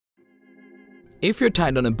If you're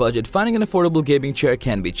tight on a budget, finding an affordable gaming chair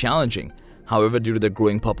can be challenging. However, due to their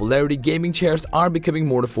growing popularity, gaming chairs are becoming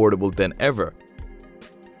more affordable than ever.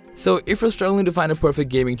 So if you're struggling to find a perfect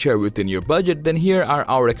gaming chair within your budget, then here are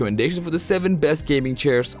our recommendations for the 7 best gaming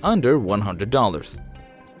chairs under $100.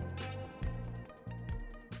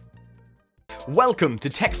 Welcome to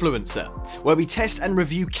Techfluencer, where we test and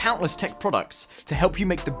review countless tech products to help you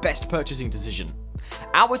make the best purchasing decision.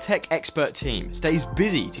 Our tech expert team stays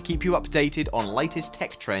busy to keep you updated on latest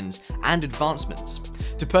tech trends and advancements.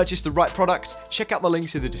 To purchase the right product, check out the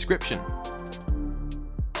links in the description.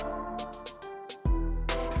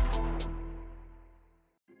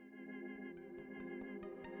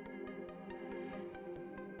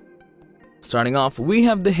 Starting off, we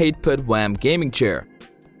have the HatePad WAM gaming chair.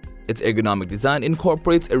 Its ergonomic design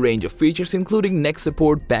incorporates a range of features including neck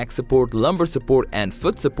support, back support, lumbar support, and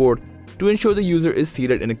foot support to ensure the user is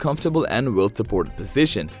seated in a comfortable and well-supported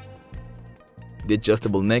position. The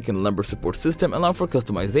adjustable neck and lumbar support system allow for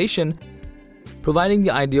customization, providing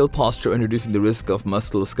the ideal posture and reducing the risk of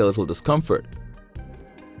musculoskeletal discomfort.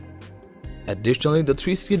 Additionally, the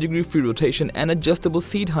 360-degree free rotation and adjustable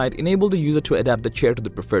seat height enable the user to adapt the chair to the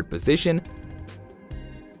preferred position,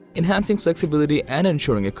 enhancing flexibility and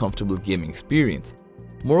ensuring a comfortable gaming experience.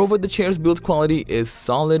 Moreover, the chair's build quality is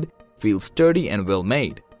solid, feels sturdy and well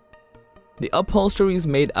made. The upholstery is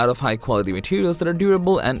made out of high-quality materials that are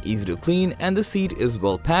durable and easy to clean, and the seat is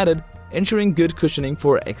well padded, ensuring good cushioning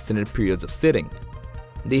for extended periods of sitting.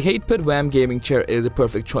 The HatePad WAM gaming chair is a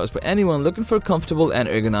perfect choice for anyone looking for a comfortable and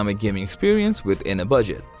ergonomic gaming experience within a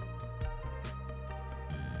budget.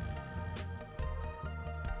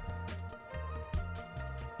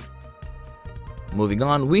 Moving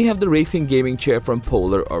on, we have the racing gaming chair from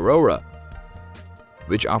Polar Aurora,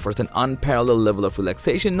 which offers an unparalleled level of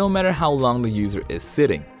relaxation no matter how long the user is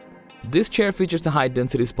sitting. This chair features a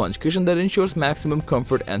high-density sponge cushion that ensures maximum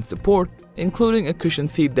comfort and support, including a cushion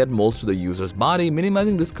seat that molds to the user's body,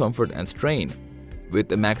 minimizing discomfort and strain.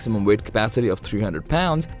 With a maximum weight capacity of 300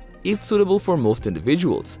 pounds, it's suitable for most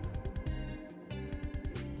individuals.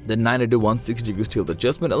 The 90 to 160-degree tilt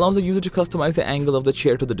adjustment allows the user to customize the angle of the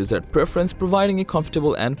chair to the desired preference, providing a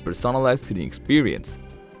comfortable and personalized sitting experience.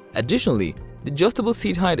 Additionally, the adjustable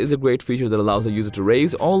seat height is a great feature that allows the user to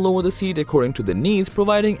raise or lower the seat according to the needs,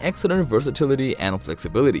 providing excellent versatility and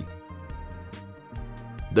flexibility.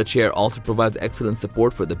 The chair also provides excellent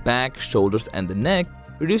support for the back, shoulders, and the neck,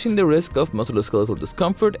 reducing the risk of musculoskeletal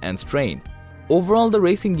discomfort and strain. Overall, the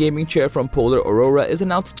racing gaming chair from Polar Aurora is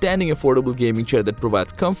an outstanding affordable gaming chair that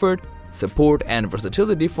provides comfort, support, and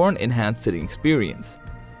versatility for an enhanced sitting experience.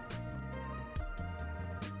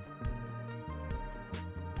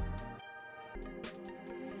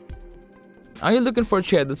 Are you looking for a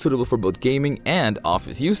chair that's suitable for both gaming and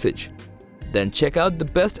office usage? Then check out the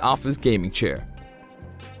Best Office Gaming Chair.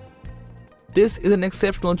 This is an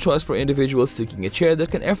exceptional choice for individuals seeking a chair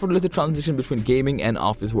that can effortlessly transition between gaming and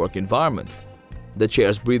office work environments. The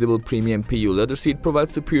chair's breathable premium PU leather seat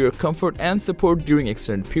provides superior comfort and support during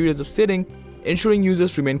extended periods of sitting, ensuring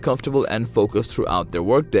users remain comfortable and focused throughout their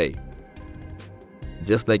workday.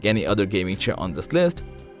 Just like any other gaming chair on this list,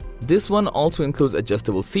 this one also includes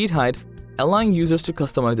adjustable seat height, allowing users to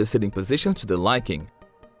customize their sitting positions to their liking.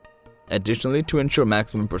 Additionally, to ensure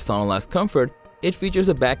maximum personalized comfort, it features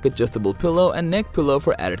a back adjustable pillow and neck pillow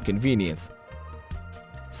for added convenience.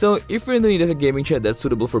 So if you're in the need of a gaming chair that's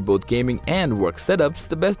suitable for both gaming and work setups,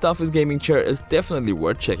 the Best Office Gaming Chair is definitely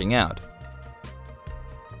worth checking out.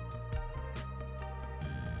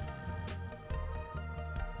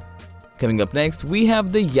 Coming up next, we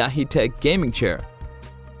have the Yahitech Gaming Chair.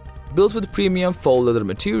 Built with premium faux leather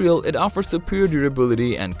material, it offers superior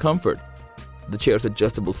durability and comfort. The chair's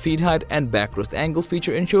adjustable seat height and backrest angle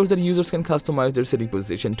feature ensures that users can customize their sitting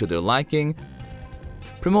position to their liking,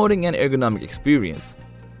 promoting an ergonomic experience.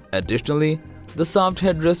 Additionally, the soft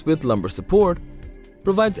headrest with lumbar support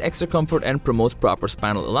provides extra comfort and promotes proper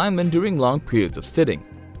spinal alignment during long periods of sitting.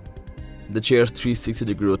 The chair's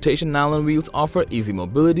 360-degree rotation nylon wheels offer easy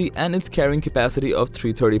mobility, and its carrying capacity of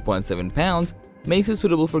 330.7 pounds makes it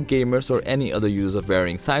suitable for gamers or any other users of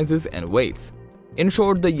varying sizes and weights. In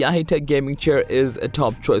short, the Yahitech Gaming Chair is a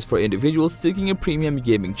top choice for individuals seeking a premium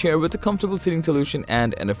gaming chair with a comfortable sitting solution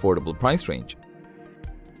and an affordable price range.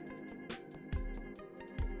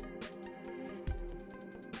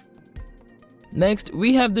 Next,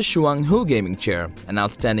 we have the Xuanghu Gaming Chair, an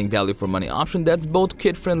outstanding value for money option that's both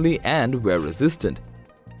kid-friendly and wear-resistant.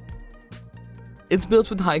 It's built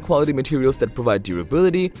with high-quality materials that provide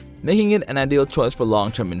durability, making it an ideal choice for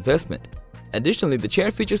long-term investment. Additionally, the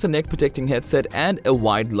chair features a neck-protecting headset and a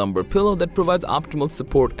wide lumbar pillow that provides optimal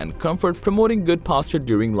support and comfort, promoting good posture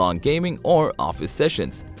during long gaming or office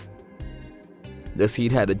sessions. The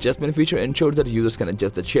seat height adjustment feature ensures that users can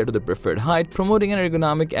adjust the chair to their preferred height, promoting an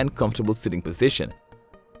ergonomic and comfortable sitting position.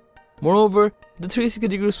 Moreover, the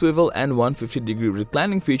 360-degree swivel and 150-degree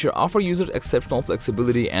reclining feature offer users exceptional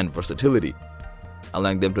flexibility and versatility,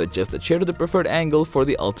 allowing them to adjust the chair to the preferred angle for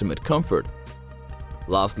the ultimate comfort.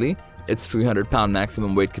 Lastly, its 300-pound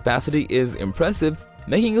maximum weight capacity is impressive,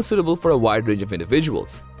 making it suitable for a wide range of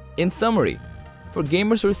individuals. In summary, for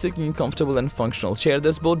gamers who are seeking a comfortable and functional chair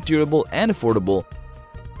that's both durable and affordable,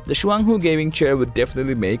 the Xuanhu gaming chair would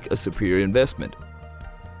definitely make a superior investment.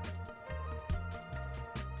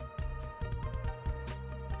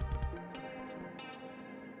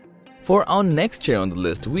 For our next chair on the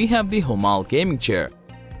list, we have the Homall gaming chair.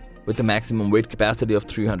 With a maximum weight capacity of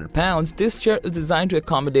 300 pounds, this chair is designed to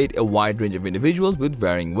accommodate a wide range of individuals with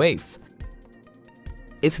varying weights.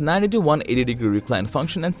 Its 90 to 180-degree recline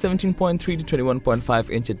function and 17.3 to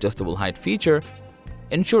 21.5-inch adjustable height feature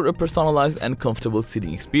ensure a personalized and comfortable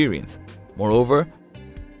seating experience. Moreover,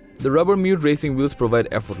 the rubber mute racing wheels provide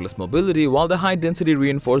effortless mobility, while the high-density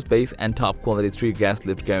reinforced base and top-quality 3-gas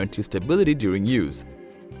lift guarantee stability during use.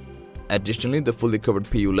 Additionally, the fully covered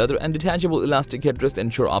PU leather and detachable elastic headrest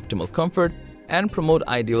ensure optimal comfort and promote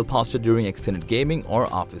ideal posture during extended gaming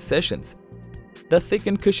or office sessions. The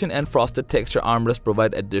thickened cushion and frosted texture armrests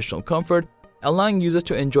provide additional comfort, allowing users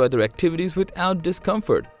to enjoy their activities without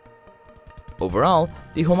discomfort. Overall,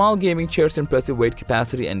 the Homall gaming chair's impressive weight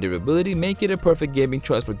capacity and durability make it a perfect gaming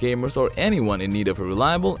choice for gamers or anyone in need of a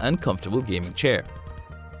reliable and comfortable gaming chair.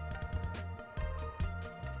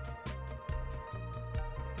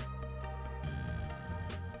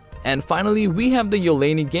 And finally, we have the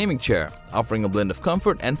Yolani gaming chair, offering a blend of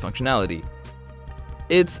comfort and functionality.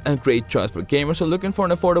 It's a great choice for gamers who are looking for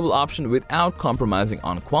an affordable option without compromising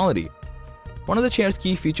on quality. One of the chair's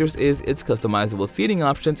key features is its customizable seating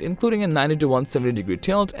options, including a 90 to 170-degree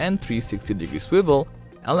tilt and 360-degree swivel,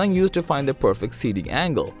 allowing users to find the perfect seating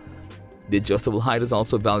angle. The adjustable height is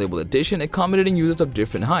also a valuable addition, accommodating users of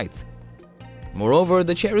different heights. Moreover,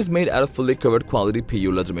 the chair is made out of fully covered quality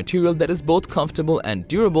PU leather material that is both comfortable and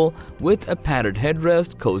durable, with a padded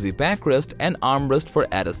headrest, cozy backrest, and armrest for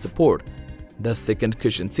added support. The thickened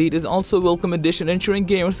cushion seat is also a welcome addition, ensuring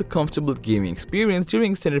gamers a comfortable gaming experience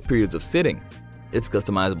during extended periods of sitting. Its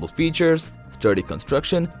customizable features, sturdy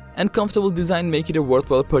construction, and comfortable design make it a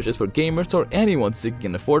worthwhile purchase for gamers or anyone seeking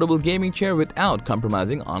an affordable gaming chair without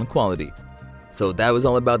compromising on quality. So that was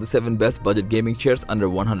all about the 7 best budget gaming chairs under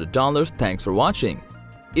 $100. Thanks for watching.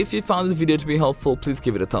 If you found this video to be helpful, please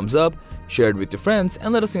give it a thumbs up, share it with your friends,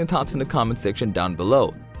 and let us know your thoughts in the comment section down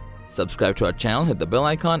below. Subscribe to our channel, hit the bell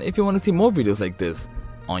icon if you want to see more videos like this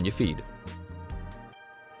on your feed.